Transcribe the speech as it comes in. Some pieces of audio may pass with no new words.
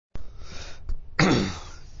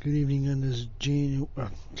Good evening on this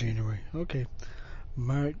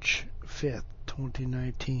March 5th,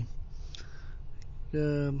 2019.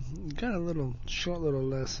 Got a short little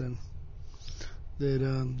lesson that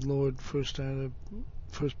Lord first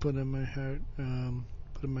put in my heart,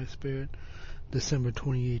 put in my spirit, December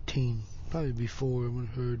 2018. Probably before I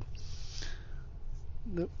heard.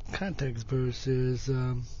 The context verse is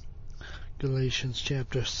Galatians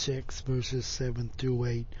chapter 6, verses 7 through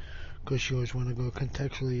 8. Because you always want to go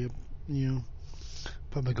contextually,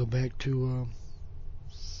 probably go back to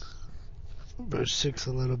verse 6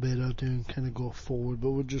 a little bit out there and kind of go forward. But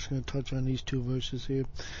we're just going to touch on these two verses here.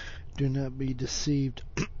 Do not be deceived.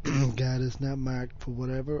 God is not marked, for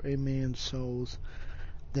whatever a man sows,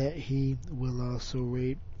 that he will also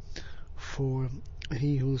reap. For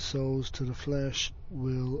he who sows to the flesh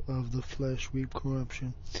will of the flesh reap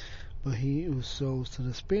corruption, but he who sows to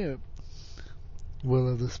the Spirit will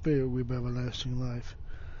of the Spirit reap everlasting life.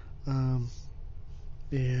 And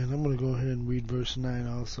I'm going to go ahead and read verse 9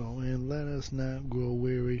 also. And let us not grow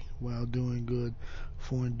weary while doing good,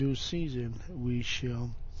 for in due season we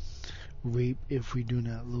shall reap if we do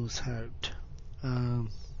not lose heart. A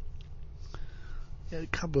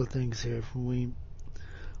couple of things here.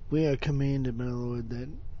 We are commanded by the Lord that,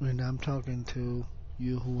 when I'm talking to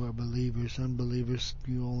you who are believers, unbelievers,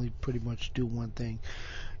 you only pretty much do one thing.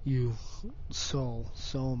 You sow.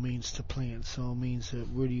 Sow means to plant. Sow means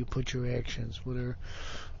that where do you put your actions?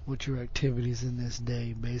 What your activities in this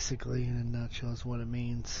day, basically, in a nutshell, is what it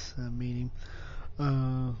means. Meaning,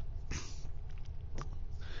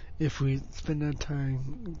 if we spend our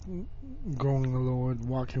time growing the Lord,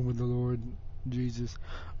 walking with the Lord Jesus,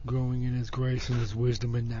 growing in His grace and His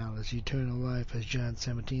wisdom and knowledge, eternal life, as John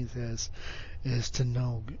 17 says, is to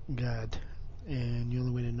know God, and the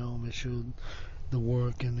only way to know Him is through the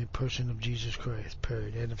work and the person of Jesus Christ,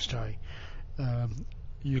 period, end of story.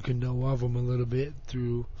 You can know of Him a little bit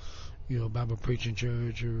through, Bible preaching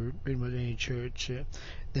church or pretty much any church.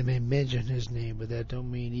 They may mention His name, but that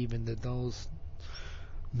don't mean even that those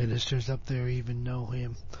ministers up there even know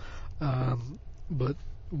Him. But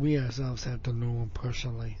we ourselves have to know Him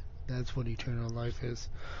personally. That's what eternal life is.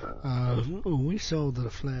 When we sow to the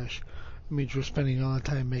flesh, it means we're spending all the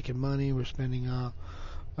time making money. We're spending all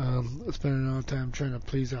the time trying to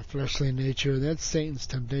please our fleshly nature. That's Satan's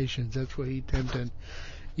temptations. That's what he tempted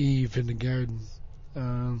Eve in the garden.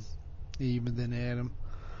 Eve and then Adam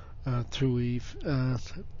through Eve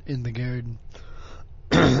in the garden.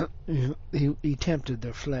 He tempted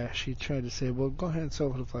their flesh. He tried to say, well, go ahead and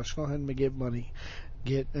sow for the flesh. Go ahead and get money.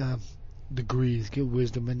 Get degrees. Get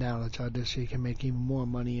wisdom and knowledge out there so you can make even more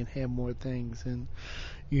money and have more things. And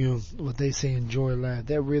what they say, enjoy life.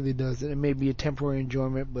 That really does it. It may be a temporary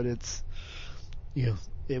enjoyment, but it's,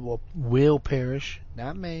 it will perish.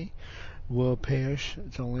 Not may. Will perish.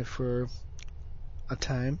 It's only for a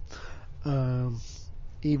time. We'll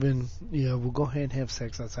go ahead and have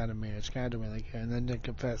sex outside of marriage. God don't really care. And then they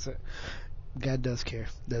confess it. God does care.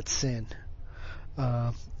 That's sin.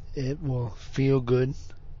 It will feel good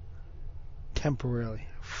temporarily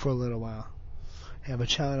for a little while. Have a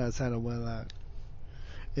child outside of wedlock.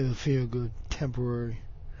 It'll feel good temporary,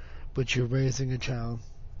 but you're raising a child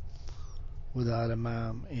without a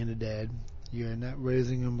mom and a dad. You're not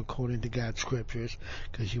raising them according to God's scriptures,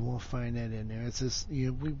 because you won't find that in there. It's just,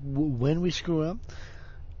 when we screw up,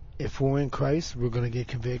 if we're in Christ, we're going to get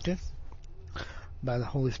convicted by the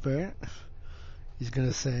Holy Spirit. He's going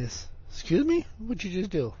to say, excuse me, what'd you just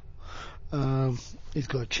do? He's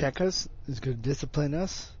going to check us. He's going to discipline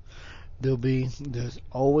us. There's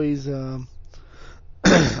always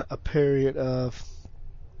a period of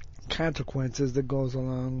consequences that goes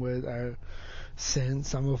along with our sin.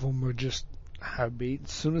 Some of them are just heartbeat.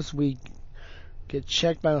 As soon as we get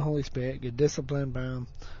checked by the Holy Spirit, get disciplined by Him,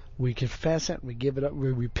 we confess it, we give it up,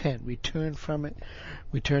 we repent, we turn from it,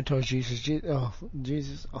 we turn towards Jesus.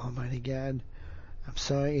 Jesus, Almighty God, I'm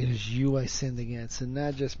sorry, it is you I sinned against, and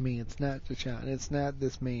not just me, it's not the child, it's not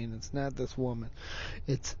this man, it's not this woman,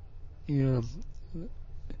 it's, it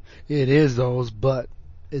is those, but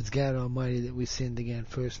it's God Almighty that we sinned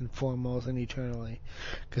against first and foremost and eternally,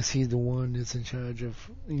 because He's the one that's in charge of,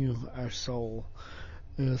 our soul.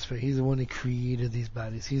 He's the one that created these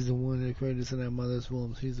bodies. He's the one that created us in our mother's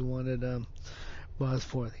wombs. He's the one that brought us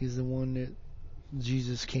forth. He's the one that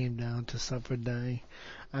Jesus came down to suffer, die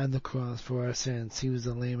on the cross for our sins. He was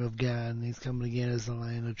the Lamb of God, and He's coming again as the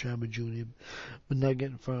Lion of the tribe of Judah. But not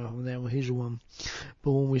getting far from that one. He's the one.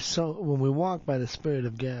 But when we walk by the Spirit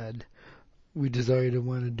of God, we desire to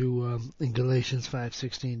want to do in Galatians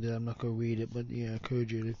 5:16. I'm not going to read it, but I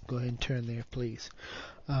encourage you to go ahead and turn there, please.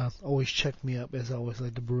 Always check me up, as always,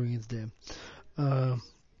 like the Bereans did.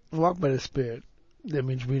 walk by the Spirit. That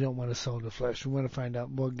means we don't want to sow the flesh. We want to find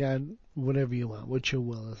out, well, God, whatever you want, what your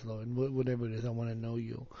will is, Lord, whatever it is, I want to know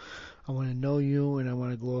you. I want to know you, and I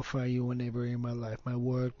want to glorify you in every area of my life, my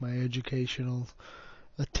work, my educational,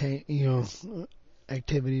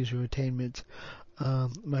 activities or attainments,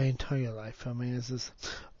 my entire life. I mean,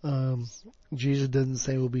 Jesus doesn't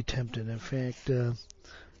say we'll be tempted. In fact,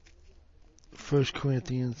 1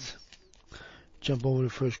 Corinthians, jump over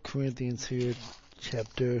to 1 Corinthians here,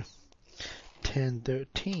 chapter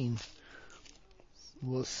 10:13.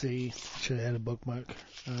 We'll see. Should have had a bookmark.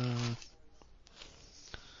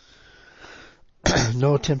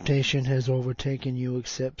 No temptation has overtaken you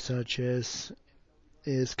except such as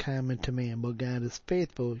is common to man, but God is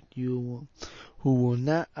faithful, who will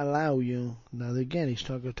not allow you. Now again, he's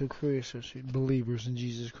talking to Christians, believers in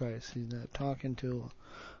Jesus Christ. He's not talking to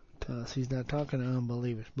us. He's not talking to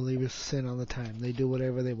unbelievers. Believers sin all the time. They do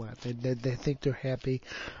whatever they want. They think they're happy,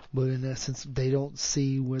 but in essence, they don't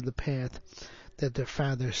see where the path that their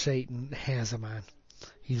father Satan has them on.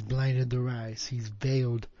 He's blinded their eyes. He's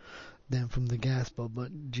veiled them from the gospel,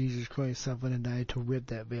 but Jesus Christ suffered and died to rip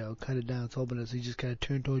that veil, cut it down, to open it. So you just gotta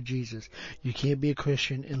turn toward Jesus. You can't be a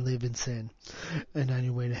Christian and live in sin and on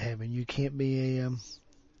your way to heaven. You can't be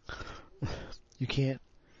you can't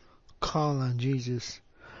call on Jesus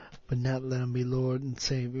but not let him be Lord and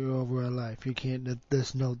Savior over our life. You can't.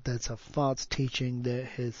 That's a false teaching that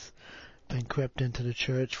has been crept into the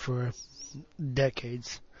church for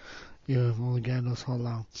decades. Only God knows how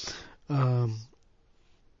long.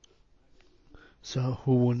 So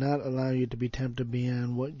who will not allow you to be tempted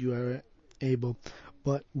beyond what you are able,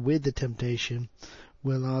 but with the temptation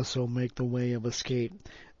will also make the way of escape,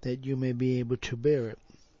 that you may be able to bear it.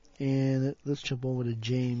 And let's jump over to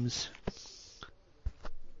James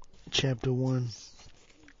chapter 1.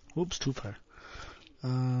 Oops, too far.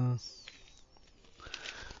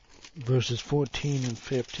 Verses 14 and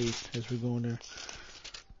 50 as we go in there.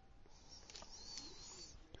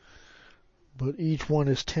 But each one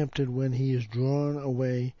is tempted when he is drawn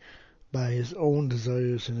away by his own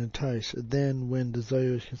desires and enticed. Then, when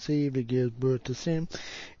desire is conceived, it gives birth to sin,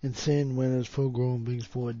 and sin, when it is full grown, brings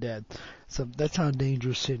forth death. So that's how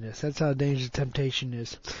dangerous sin is. That's how dangerous temptation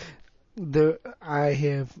is. I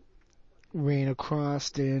have ran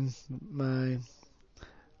across in my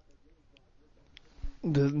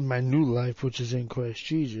new life, which is in Christ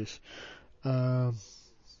Jesus. The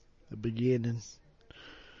beginning.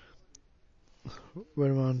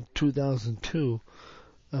 Right around 2002,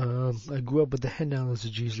 I grew up with the head knowledge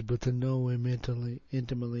of Jesus, but to know him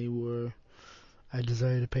intimately, where I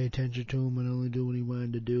desired to pay attention to him and only do what he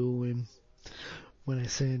wanted to do. And when I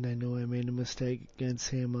sinned, I know I made a mistake against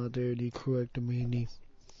him out there, and he corrected me, and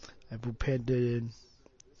I've repented, and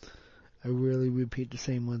I rarely repeat the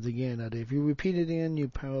same ones again. Now, if you repeat it again, you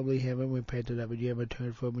probably haven't repented of it, you haven't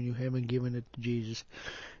turned from it, you haven't given it to Jesus,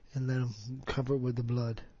 and let him cover it with the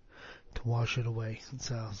blood to wash it away.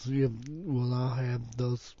 So we'll all have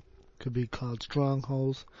those. Could be called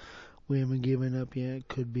strongholds we haven't given up yet.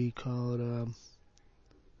 Could be called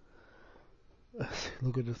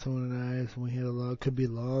look at the thorn in our eyes. We had a log. Could be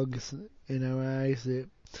logs in our eyes that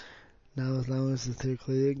now as long as it's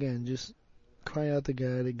clear again, just cry out to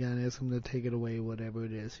God and ask him to take it away, whatever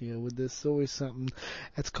it is. With this always something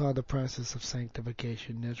that's called the process of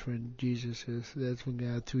sanctification. That's when Jesus is. That's when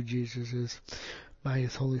God through Jesus is, by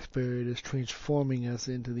his Holy Spirit, is transforming us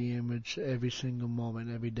into the image every single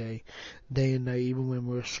moment, every day and night, even when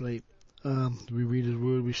we're asleep. We read his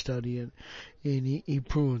word, we study it, and he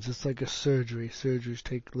prunes. It's like a surgery. Surgeries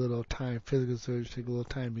take a little time. Physical surgeries take a little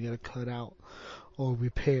time. You got to cut out or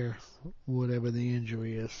repair whatever the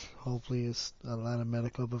injury is. Hopefully, it's a lot of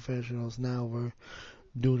medical professionals now were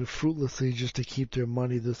doing it fruitlessly just to keep their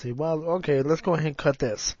money. They'll say, well, okay, let's go ahead and cut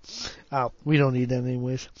this out. We don't need that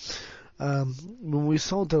anyways. When we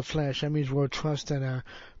sold to the flesh, that means we're trusting our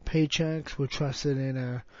paychecks, we're trusting in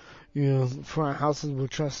our, for our houses, we're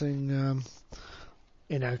trusting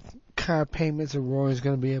in our car payments that we're always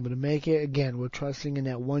going to be able to make it. Again, we're trusting in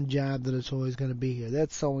that one job that it's always going to be here.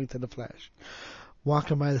 That's sowing to the flesh.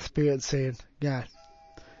 Walking by the Spirit saying, God,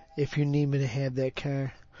 if you need me to have that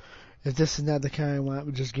car, if this is not the car I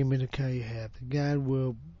want, just give me the car you have. God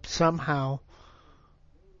will somehow,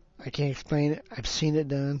 I can't explain it. I've seen it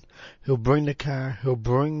done. He'll bring the car. He'll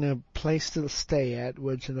bring the place to stay at,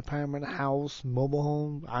 which is an apartment, house, mobile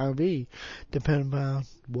home, RV, depending on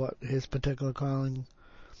what his particular calling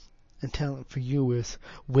and talent for you is,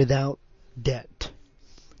 without debt.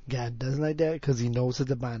 God doesn't like that because he knows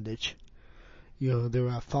it's a bondage. There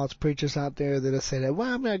are false preachers out there that'll say that,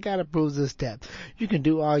 well, I got to prove this debt. You can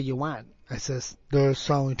do all you want. I says they're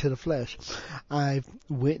sowing to the flesh. I've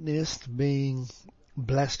witnessed being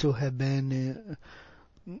blessed to have been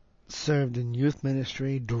served in youth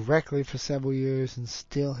ministry directly for several years and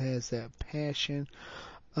still has that passion.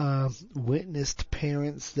 Witnessed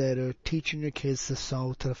parents that are teaching their kids to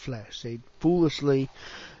sow to the flesh. They foolishly,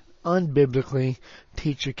 unbiblically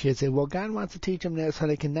teach your kids. Say, well, God wants to teach them that so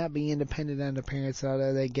they cannot be independent on their parents.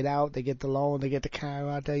 So they get out, they get the loan, they get the car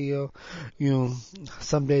out there. You know,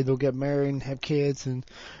 someday they'll get married and have kids and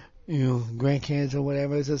grandkids or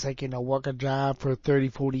whatever. It's just like, work a job for 30,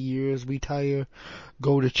 40 years, retire,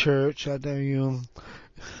 go to church out there,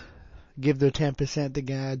 give their 10% to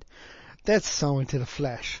God. That's sowing to the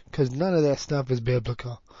flesh, because none of that stuff is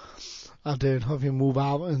biblical out there. And hope you move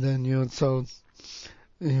out, and then,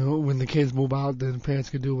 when the kids move out, then the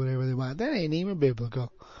parents can do whatever they want. That ain't even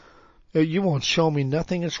biblical. You won't show me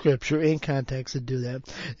nothing in Scripture in context to do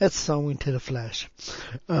that. That's sowing to the flesh.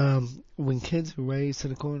 When kids are raised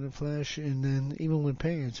according to the flesh, and then even when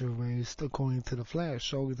parents are raised according to the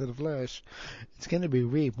flesh, sowing to the flesh, it's going to be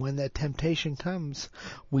reaped. When that temptation comes,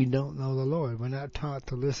 we don't know the Lord. We're not taught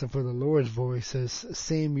to listen for the Lord's voice as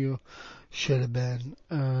Samuel should have been.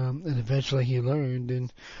 And eventually he learned,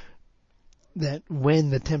 and that when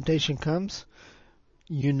the temptation comes,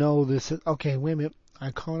 this. Okay, wait a minute. I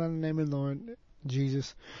call on the name of the Lord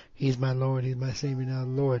Jesus. He's my Lord. He's my Savior now.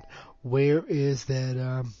 Lord, where is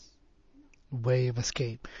that way of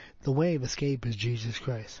escape? The way of escape is Jesus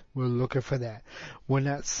Christ. We're looking for that. We're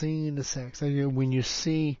not seeing the sex. When you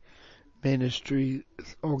see ministry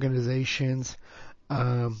organizations,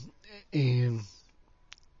 and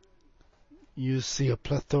you see a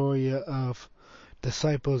plethora of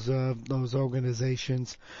disciples of those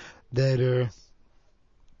organizations that are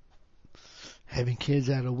having kids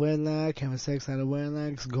out of wedlock, having sex out of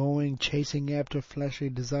wedlock, chasing after fleshly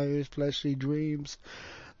desires, fleshly dreams,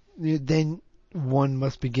 then one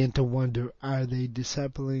must begin to wonder, are they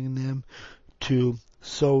discipling them to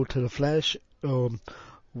sow to the flesh, or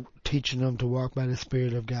teaching them to walk by the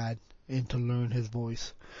Spirit of God and to learn His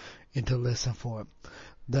voice and to listen for it?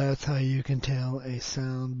 That's how you can tell a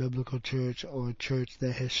sound biblical church or a church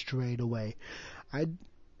that has strayed away. I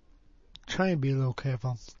try and be a little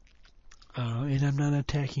careful. And I'm not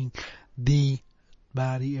attacking the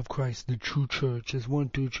body of Christ, the true church. There's one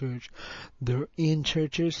true church. They're in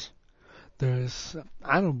churches.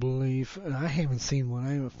 I don't believe, I haven't seen one.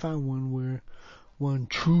 I haven't found one where one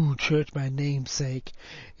true church by namesake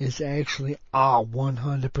is actually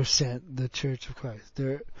 100% the Church of Christ.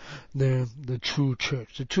 They're the true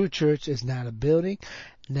church. The true church is not a building,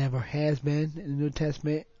 never has been in the New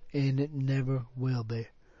Testament, and it never will be.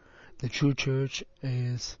 The true church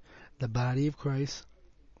is the body of Christ.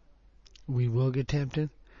 We will get tempted.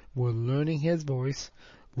 We're learning His voice.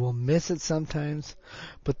 We'll miss it sometimes,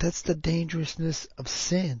 but that's the dangerousness of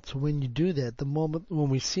sin. So when you do that, the moment when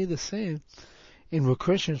we see the sin, and we're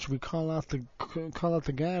Christians, we call out to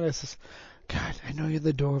God and says, God, I know You're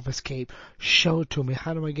the door of escape. Show it to me.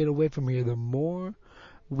 How do I get away from here? The more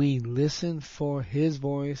we listen for His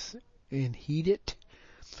voice and heed it,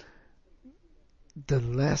 the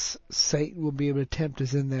less Satan will be able to tempt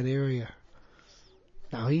us in that area.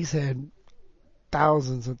 Now, he's had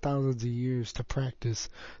thousands and thousands of years to practice,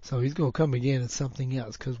 so he's going to come again at something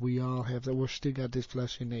else, because we all have that. We're still got these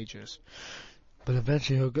fleshly natures. But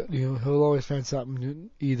eventually, he'll always find something.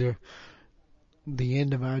 Either the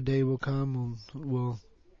end of our day will come, and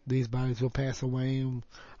these bodies will pass away, and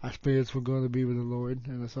our spirits will go to be with the Lord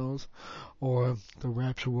and our souls, or the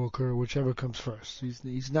rapture will occur, whichever comes first.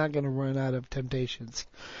 He's not going to run out of temptations.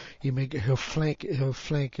 He'll flank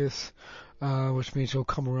us, which means he'll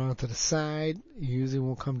come around to the side. He usually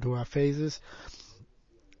won't come to our faces.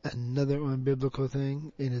 Another unbiblical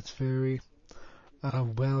thing, and it's very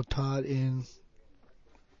well taught in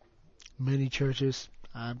many churches.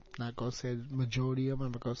 I'm not going to say the majority of them.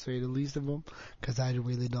 I'm not going to say the least of them, because I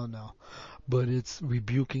really don't know. But it's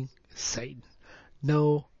rebuking Satan.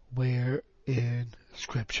 Nowhere in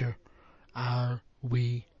Scripture are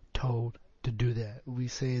we told to do that. We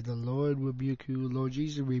say the Lord rebuke you. Lord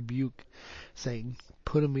Jesus rebuke Satan.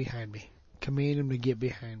 Put him behind me. Command him to get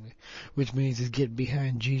behind me. Which means he's getting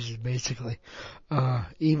behind Jesus, basically.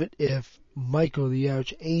 Even if Michael the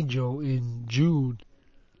archangel in Jude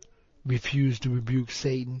refused to rebuke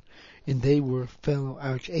Satan, and they were fellow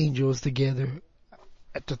archangels together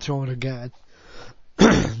at the throne of God.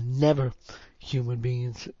 Never human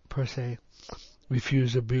beings, per se,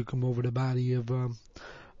 refused to rebuke him over the body of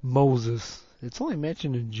Moses. It's only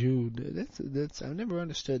mentioned in Jude. That's I've never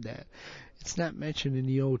understood that. It's not mentioned in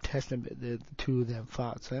the Old Testament that the two of them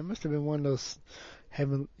fought. So that must have been one of those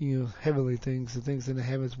heavenly things, the things in the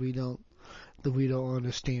heavens we don't that we don't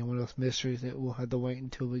understand, one of those mysteries that we'll have to wait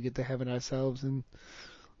until we get to heaven ourselves and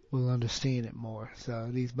we'll understand it more. So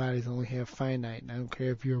these bodies only have finite, and I don't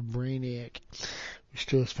care if you're a brainiac, you're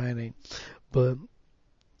still finite. But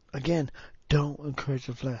again, don't encourage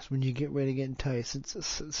the flesh. When you get ready to get enticed,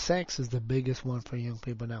 sex is the biggest one for young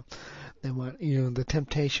people now. They want, the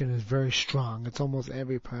temptation is very strong. It's almost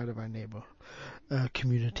every part of our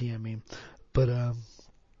community. But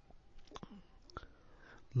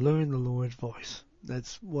learn the Lord's voice.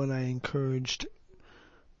 That's what I encouraged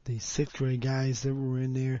the 6th grade guys that were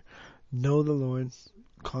in there. Know the Lord,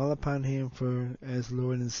 call upon Him as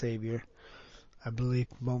Lord and Savior. I believe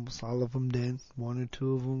almost all of them did. 1 or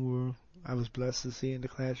 2 of them were. I was blessed to see in the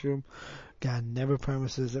classroom. God never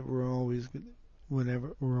promises that we're always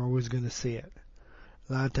going to see it.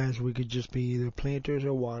 A lot of times we could just be either planters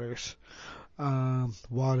or waters.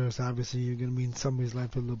 Waters, obviously, you're going to be in somebody's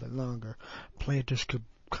life a little bit longer. Planters could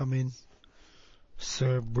come in,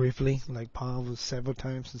 serve briefly, like Paul was several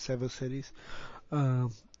times in several cities,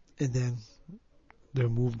 and then they're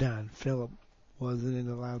moved on. Philip wasn't in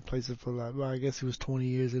a lot of places for a lot. Well, I guess he was 20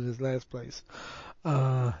 years in his last place.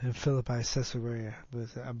 In Philippi, Caesarea,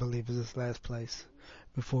 I believe is his last place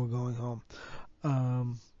before going home.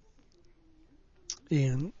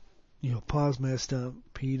 And Paul's messed up,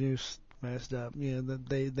 Peter's messed up.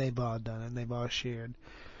 They've all done it. They've all shared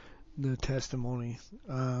the testimony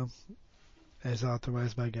as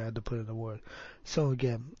authorized by God to put in the Word. So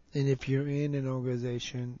again, and if you're in an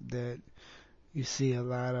organization that you see a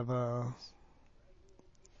lot of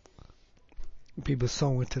people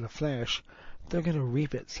sowing to the flesh, they're going to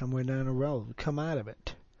reap it somewhere down the road. Come out of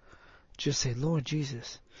it. Just say, Lord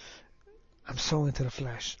Jesus, I'm sowing to the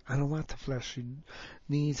flesh. I don't want the fleshly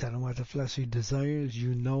needs. I don't want the fleshly desires.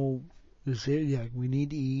 We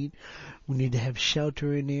need to eat. We need to have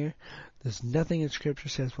shelter in there. There's nothing in Scripture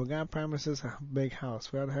says, well, God promises a big house.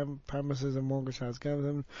 God have promises a mortgage house. God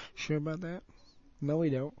is sure about that? No, we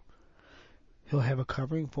don't. He'll have a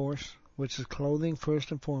covering for us, which is clothing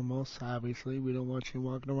first and foremost. Obviously, we don't want you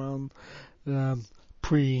walking around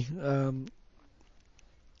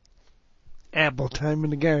apple time in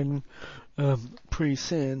the garden,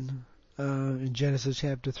 pre-sin. In Genesis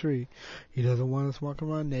chapter 3, He doesn't want us walking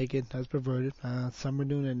around naked. That's perverted. Some are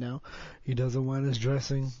doing it now. He doesn't want us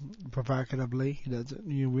dressing provocatively. He doesn't.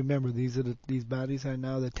 Remember, these bodies are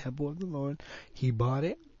now the temple of the Lord. He bought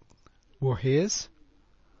it. We're His.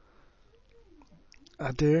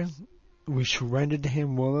 Out there, we surrendered to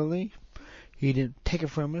Him willingly. He didn't take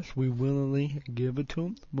it from us. We willingly give it to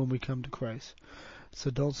Him when we come to Christ.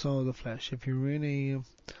 So don't sow the flesh. If you're in a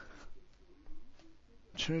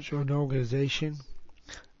church or an organization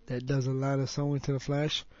that does a lot of sowing to the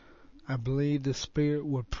flesh, I believe the Spirit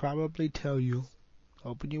would probably tell you,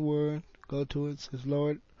 open your Word, go to it, says,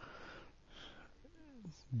 Lord,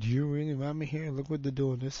 do you really want me here? Look what they're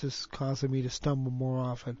doing. This is causing me to stumble more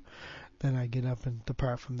often. Then I get up and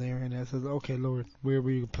depart from there, and I says, okay, Lord, where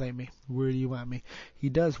will you play me? Where do you want me? He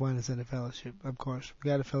does want us in a fellowship, of course.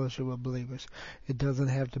 We got a fellowship with believers. It doesn't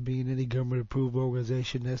have to be in any government-approved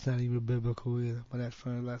organization. That's not even biblical either, but that's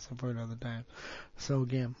for a lesson for another time. So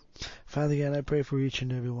again, Father God, I pray for each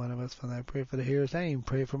and every one of us. Father, I pray for the hearers. I even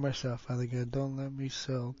pray for myself, Father God. Don't let me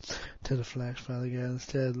sow to the flesh, Father God.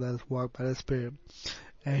 Instead, let us walk by the Spirit.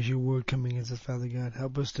 As your word coming against us, Father God,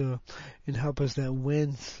 help us that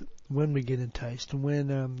when we get enticed,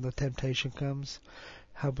 when the temptation comes,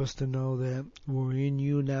 help us to know that we're in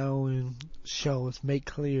you now, and show us, make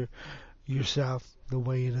clear yourself, the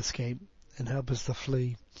way and escape, and help us to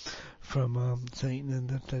flee from Satan and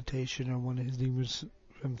the temptation, or one of his demons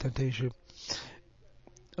from temptation,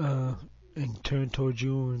 and turn towards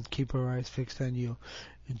you and keep our eyes fixed on you.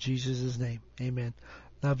 In Jesus' name, amen.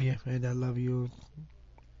 Love you, and I love you.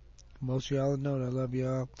 Most of y'all know that I love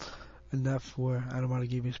y'all enough where I don't want to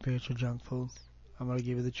give you spiritual junk food. I want to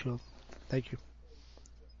give you the truth. Thank you.